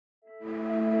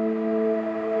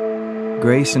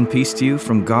Grace and peace to you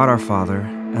from God our Father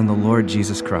and the Lord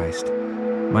Jesus Christ.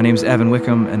 My name is Evan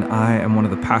Wickham, and I am one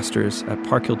of the pastors at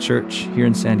Park Hill Church here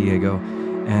in San Diego.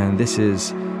 And this is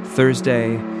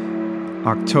Thursday,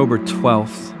 October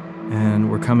 12th, and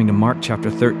we're coming to Mark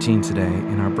chapter 13 today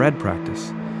in our bread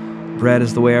practice. Bread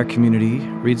is the way our community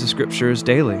reads the scriptures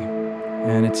daily,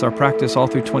 and it's our practice all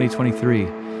through 2023.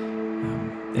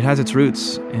 It has its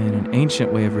roots in an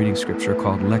ancient way of reading scripture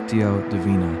called Lectio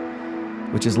Divina,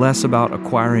 which is less about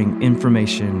acquiring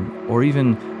information or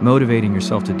even motivating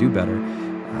yourself to do better.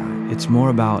 It's more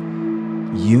about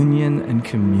union and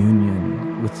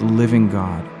communion with the living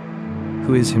God,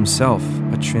 who is himself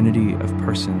a trinity of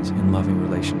persons in loving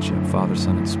relationship, Father,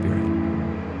 Son, and Spirit.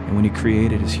 And when he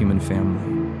created his human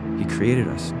family, he created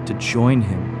us to join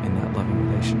him in that loving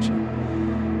relationship.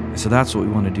 And so that's what we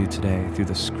want to do today through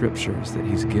the scriptures that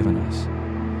he's given us.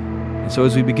 And so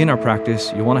as we begin our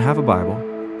practice, you'll want to have a Bible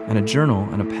and a journal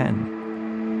and a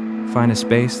pen. Find a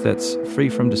space that's free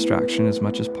from distraction as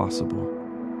much as possible.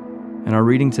 And our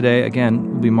reading today,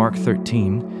 again, will be Mark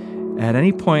 13. At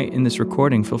any point in this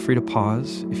recording, feel free to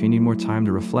pause if you need more time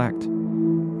to reflect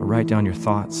or write down your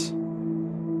thoughts.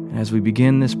 And as we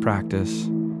begin this practice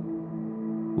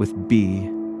with B,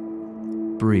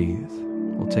 breathe,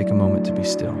 we'll take a moment to be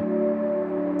still.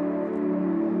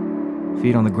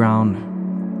 Feet on the ground,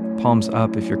 palms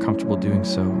up if you're comfortable doing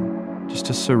so, just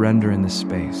to surrender in this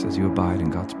space as you abide in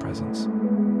God's presence.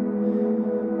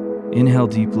 Inhale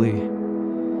deeply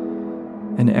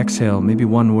and exhale maybe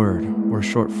one word or a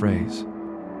short phrase.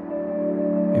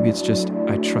 Maybe it's just,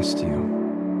 I trust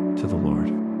you, to the Lord.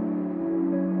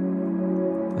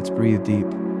 Let's breathe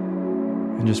deep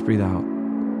and just breathe out.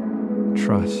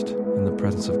 Trust in the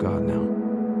presence of God now.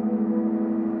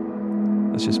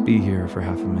 Let's just be here for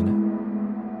half a minute.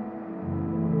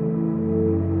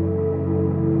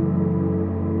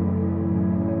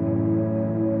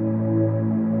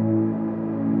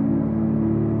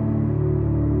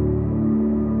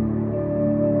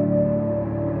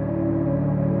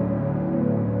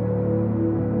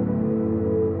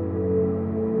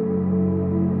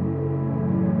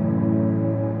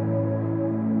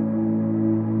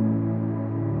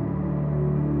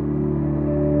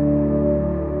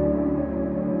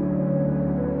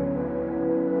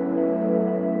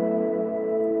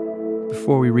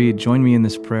 Before we read, join me in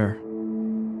this prayer.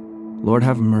 Lord,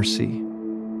 have mercy.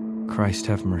 Christ,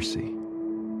 have mercy.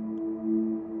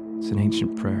 It's an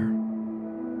ancient prayer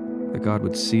that God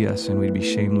would see us and we'd be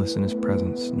shameless in his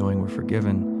presence, knowing we're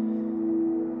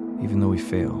forgiven, even though we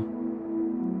fail.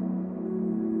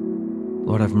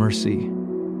 Lord, have mercy.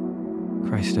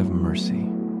 Christ, have mercy.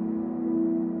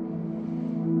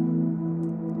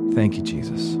 Thank you,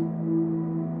 Jesus.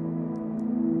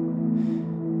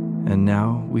 And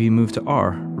now we move to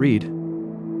R, read.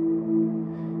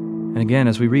 And again,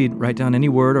 as we read, write down any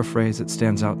word or phrase that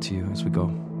stands out to you as we go.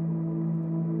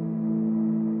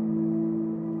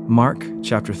 Mark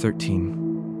chapter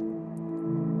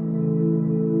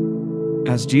 13.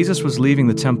 As Jesus was leaving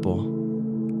the temple,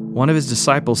 one of his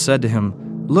disciples said to him,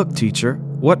 "Look, teacher,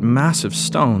 what massive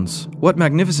stones, what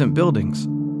magnificent buildings."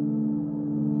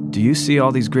 "Do you see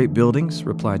all these great buildings?"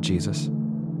 replied Jesus.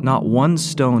 "Not one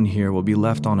stone here will be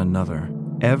left on another.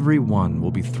 Every one will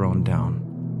be thrown down."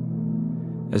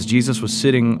 As Jesus was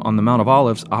sitting on the Mount of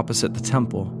Olives opposite the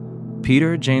temple,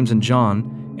 Peter, James, and John,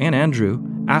 and Andrew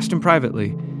asked him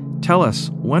privately, "Tell us,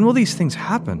 when will these things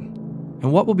happen?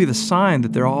 And what will be the sign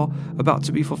that they're all about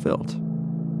to be fulfilled?"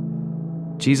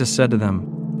 Jesus said to them,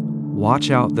 "Watch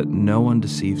out that no one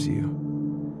deceives you.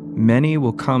 Many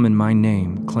will come in my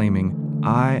name, claiming,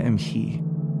 'I am he,'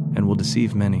 and will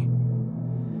deceive many.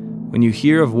 When you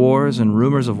hear of wars and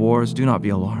rumors of wars, do not be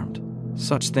alarmed.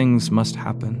 Such things must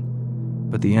happen,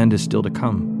 but the end is still to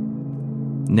come.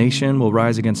 Nation will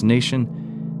rise against nation,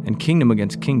 and kingdom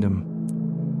against kingdom.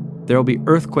 There will be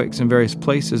earthquakes in various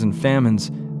places and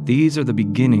famines. These are the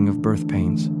beginning of birth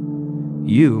pains.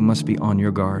 You must be on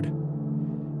your guard.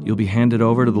 You'll be handed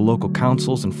over to the local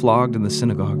councils and flogged in the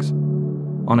synagogues.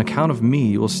 On account of me,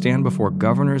 you will stand before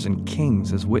governors and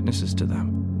kings as witnesses to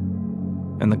them.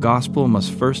 And the gospel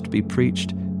must first be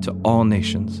preached to all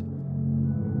nations.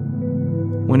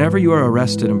 Whenever you are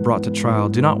arrested and brought to trial,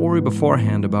 do not worry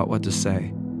beforehand about what to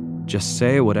say. Just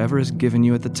say whatever is given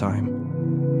you at the time,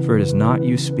 for it is not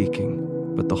you speaking,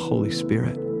 but the Holy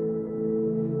Spirit.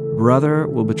 Brother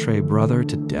will betray brother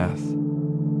to death,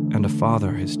 and a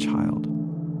father his child.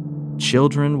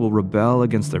 Children will rebel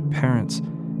against their parents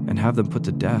and have them put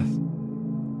to death.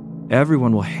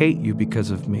 Everyone will hate you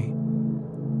because of me,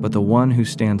 but the one who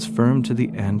stands firm to the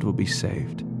end will be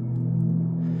saved.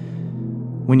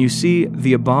 When you see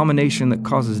the abomination that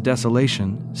causes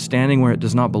desolation standing where it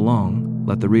does not belong,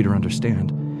 let the reader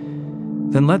understand,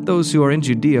 then let those who are in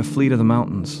Judea flee to the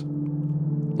mountains.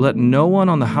 Let no one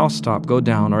on the housetop go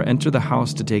down or enter the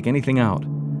house to take anything out.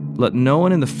 Let no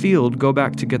one in the field go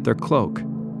back to get their cloak.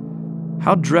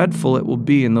 How dreadful it will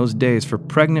be in those days for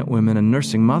pregnant women and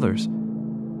nursing mothers.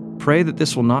 Pray that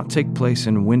this will not take place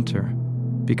in winter,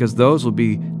 because those will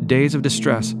be days of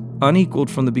distress unequaled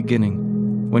from the beginning,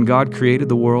 when God created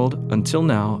the world until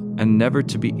now and never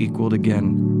to be equaled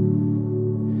again.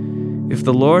 If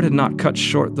the Lord had not cut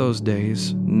short those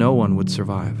days, no one would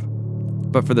survive.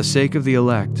 But for the sake of the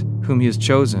elect, whom He has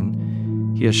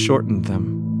chosen, He has shortened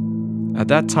them. At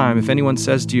that time, if anyone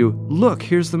says to you, "Look,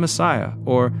 here's the Messiah,"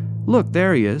 or "Look,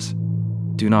 there He is,"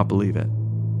 do not believe it.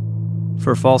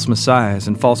 For false messiahs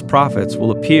and false prophets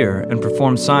will appear and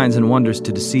perform signs and wonders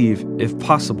to deceive, if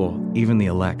possible, even the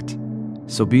elect.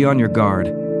 So be on your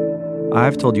guard. I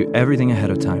have told you everything ahead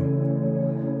of time.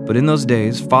 But in those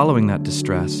days, following that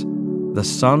distress, the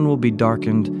sun will be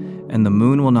darkened, and the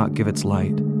moon will not give its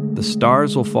light. The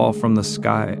stars will fall from the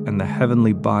sky, and the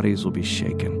heavenly bodies will be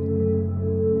shaken.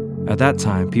 At that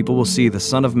time, people will see the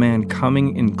Son of Man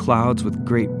coming in clouds with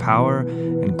great power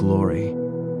and glory.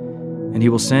 And He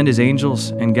will send His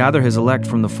angels and gather His elect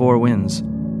from the four winds,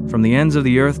 from the ends of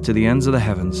the earth to the ends of the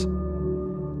heavens.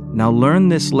 Now learn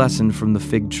this lesson from the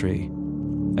fig tree.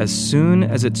 As soon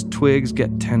as its twigs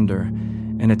get tender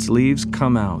and its leaves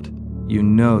come out, you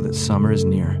know that summer is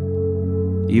near.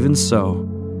 Even so,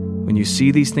 when you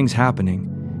see these things happening,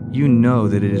 you know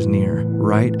that it is near,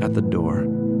 right at the door.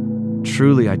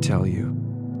 Truly, I tell you,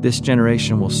 this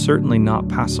generation will certainly not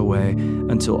pass away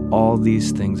until all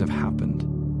these things have happened.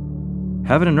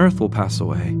 Heaven and earth will pass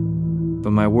away,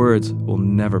 but my words will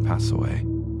never pass away.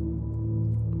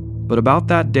 But about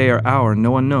that day or hour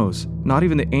no one knows, not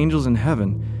even the angels in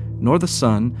heaven, nor the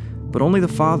Son, but only the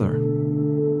Father.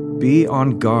 Be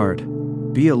on guard.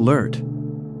 Be alert.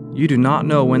 You do not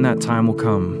know when that time will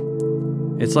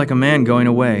come. It's like a man going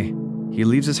away. He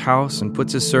leaves his house and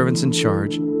puts his servants in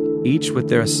charge, each with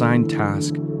their assigned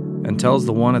task, and tells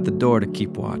the one at the door to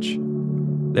keep watch.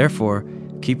 Therefore,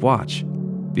 keep watch,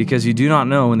 because you do not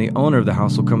know when the owner of the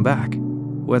house will come back,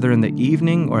 whether in the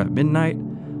evening or at midnight,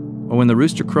 or when the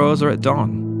rooster crows or at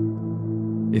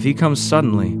dawn. If He comes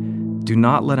suddenly, do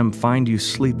not let Him find you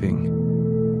sleeping.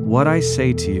 What I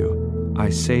say to you, I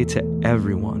say to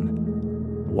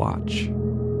everyone, watch.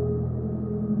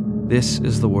 This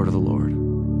is the word of the Lord.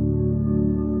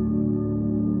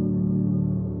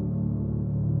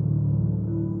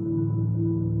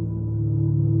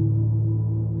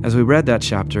 As we read that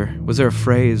chapter, was there a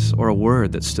phrase or a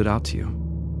word that stood out to you?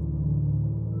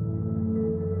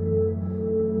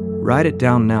 Write it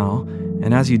down now,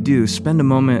 and as you do, spend a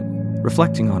moment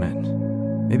reflecting on it.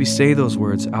 Maybe say those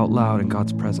words out loud in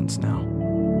God's presence now.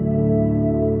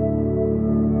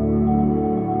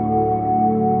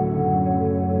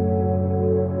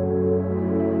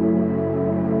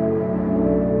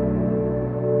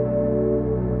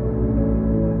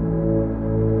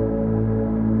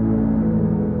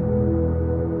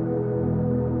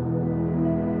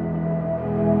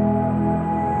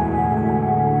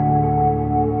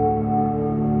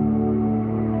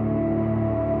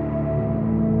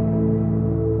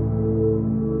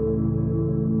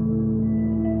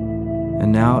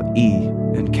 And now E,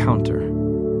 encounter.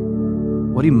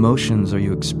 What emotions are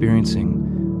you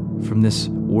experiencing from this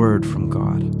word from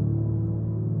God?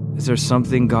 Is there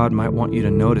something God might want you to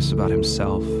notice about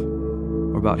Himself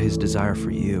or about His desire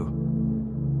for you?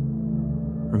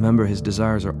 Remember, His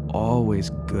desires are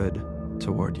always good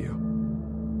toward you.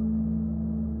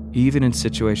 Even in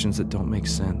situations that don't make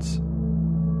sense,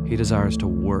 He desires to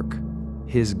work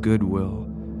His good will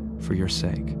for your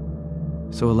sake.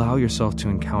 So allow yourself to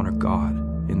encounter God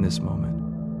in this moment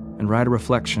and write a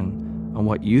reflection on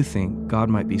what you think God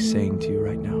might be saying to you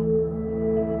right now.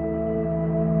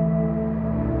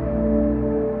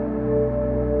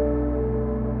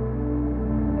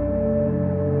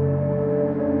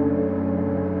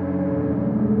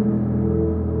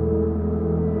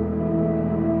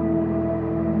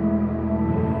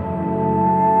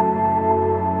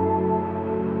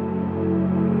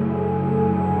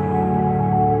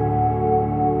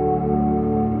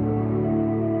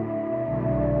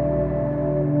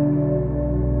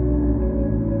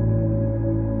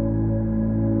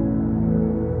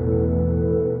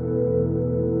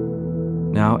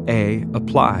 Now A,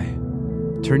 apply.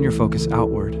 Turn your focus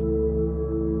outward.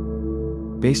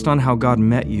 Based on how God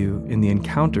met you in the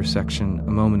encounter section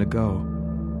a moment ago,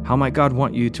 how might God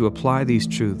want you to apply these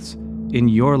truths in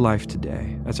your life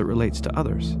today as it relates to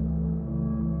others?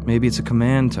 Maybe it's a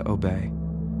command to obey,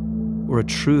 or a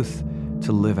truth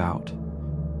to live out?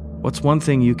 What's one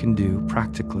thing you can do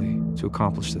practically to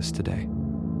accomplish this today?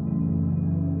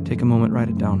 Take a moment, write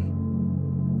it down.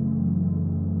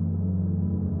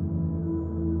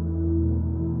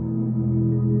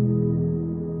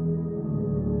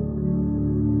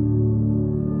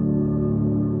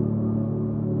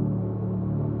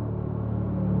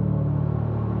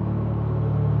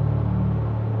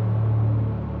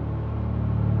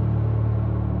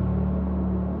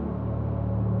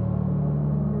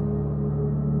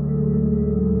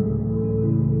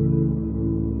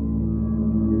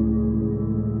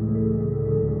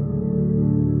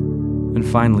 And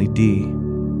finally, D,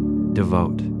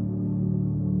 devote.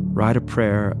 Write a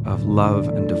prayer of love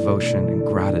and devotion and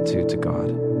gratitude to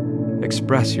God.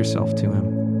 Express yourself to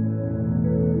Him.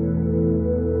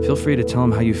 Feel free to tell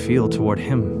Him how you feel toward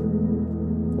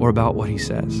Him or about what He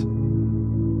says.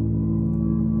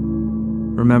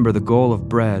 Remember, the goal of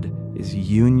bread is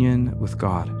union with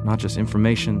God, not just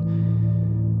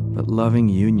information, but loving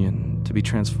union to be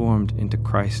transformed into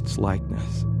Christ's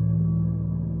likeness.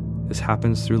 This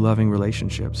happens through loving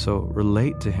relationships, so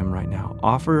relate to Him right now.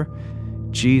 Offer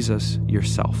Jesus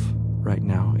yourself right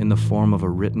now in the form of a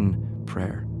written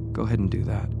prayer. Go ahead and do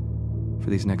that for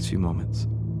these next few moments.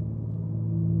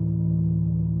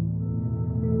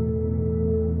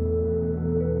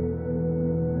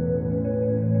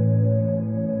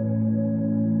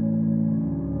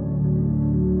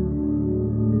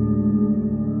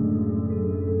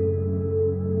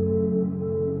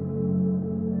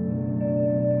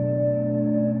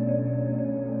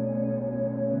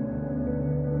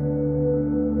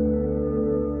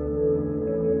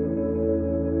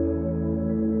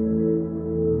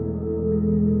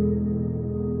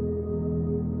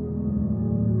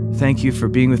 Thank you for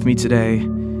being with me today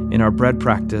in our bread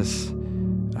practice.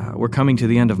 We're coming to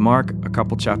the end of Mark, a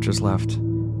couple chapters left.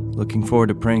 Looking forward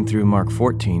to praying through Mark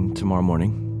 14 tomorrow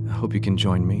morning. I hope you can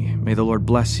join me. May the Lord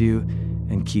bless you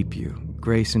and keep you.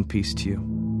 Grace and peace to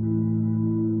you.